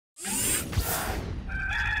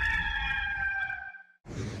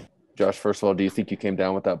Josh, first of all, do you think you came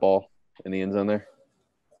down with that ball in the end zone there?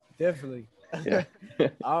 Definitely. Yeah.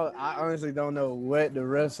 I honestly don't know what the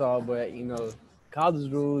refs saw, but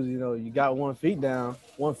college rules, you got 1 foot down,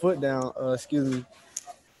 excuse me,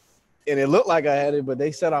 and it looked like I had it, but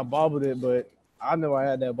they said I bobbled it, but I know I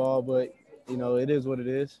had that ball, but it is what it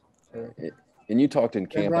is. So. And you talked in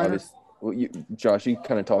camp, Reiner? obviously. Well, Josh, you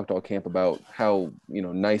kind of talked all camp about how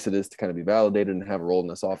nice it is to kind of be validated and have a role in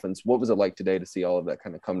this offense. What was it like today to see all of that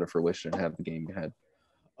kind of come to fruition and have the game you had?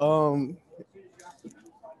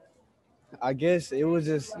 I guess it was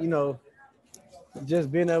just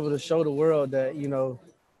being able to show the world that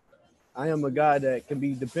I am a guy that can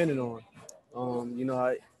be depended on.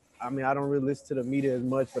 I mean, I don't really listen to the media as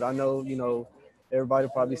much, but I know everybody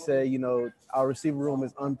probably say our receiver room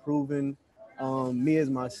is unproven. Me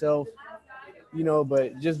as myself,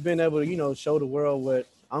 but just being able to show the world what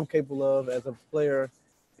I'm capable of as a player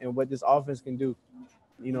and what this offense can do,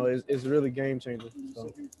 is really game changing.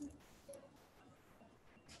 So.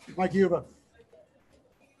 Mike Yuba.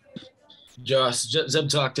 Josh, Zeb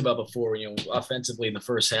talked about before, offensively in the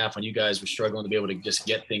first half when you guys were struggling to be able to just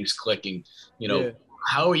get things clicking,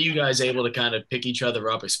 How are you guys able to kind of pick each other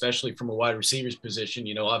up, especially from a wide receiver's position?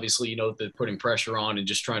 Obviously, they're putting pressure on and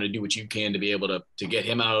just trying to do what you can to be able to get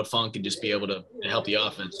him out of funk and just be able to help the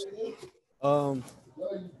offense.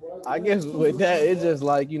 I guess with that, it's just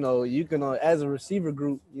like, you can, as a receiver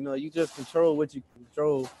group, you just control what you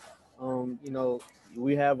control.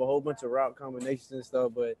 We have a whole bunch of route combinations and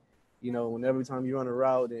stuff, but when every time you run a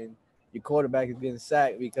route and your quarterback is getting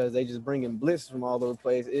sacked because they just bringing blitz from all over the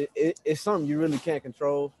place, it's something you really can't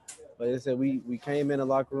control. But as I said, we came in the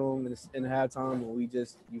locker room in the halftime and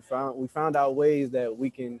we found out ways that we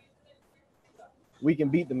can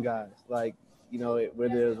beat them guys. Like,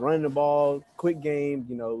 whether it's running the ball, quick game,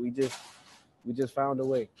 we just found a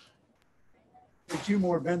way. Two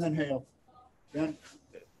more, Ben, then Hale. Ben?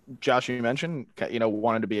 Josh, you mentioned,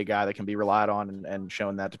 wanting to be a guy that can be relied on and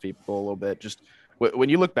showing that to people a little bit. Just when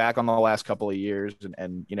you look back on the last couple of years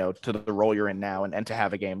and to the role you're in now and to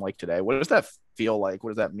have a game like today, what does that feel like? What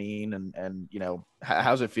does that mean? And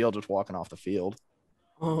how does it feel just walking off the field?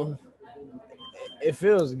 It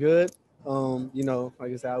feels good.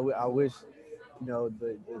 Like I said, I wish,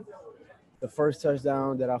 the first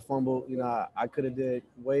touchdown that I fumbled, I could have did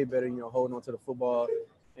way better, holding on to the football.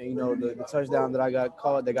 And, the touchdown that got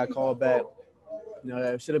called back,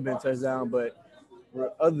 that should have been a touchdown. But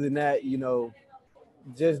other than that,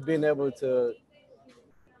 just being able to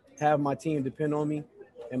have my team depend on me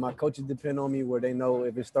and my coaches depend on me where they know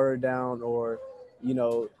if it's third down or,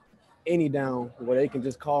 any down where they can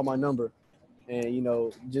just call my number and,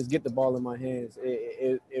 just get the ball in my hands.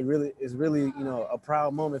 It really is really, a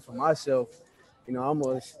proud moment for myself.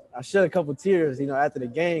 I shed a couple tears, after the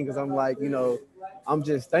game because I'm like, I'm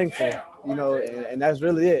just thankful, and that's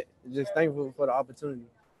really it. Just thankful for the opportunity.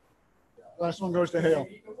 Last one goes to Hale.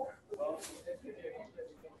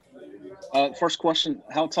 First question,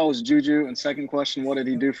 how tall is Juju? And second question, what did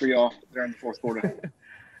he do for y'all during the fourth quarter?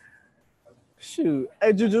 Shoot.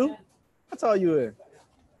 Hey, Juju, how tall you is?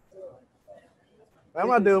 Man,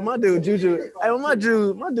 my dude, Juju. Hey, my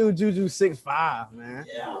dude, Juju 6'5", man.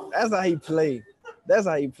 That's how he play.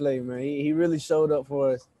 Man. He really showed up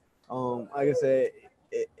for us. Like I said,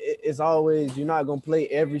 it's always, you're not going to play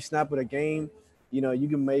every snap of the game. You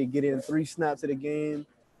can maybe get in 3 snaps of the game,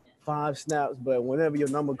 5 snaps, but whenever your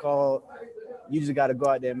number called, you just got to go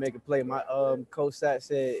out there and make a play. My coach Sat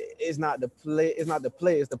said it's not the play, it's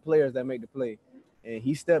the players that make the play. And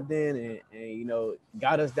he stepped in and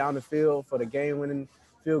got us down the field for the game-winning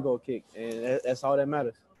field goal kick, and that's all that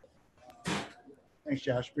matters. Thanks,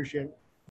 Josh. Appreciate it.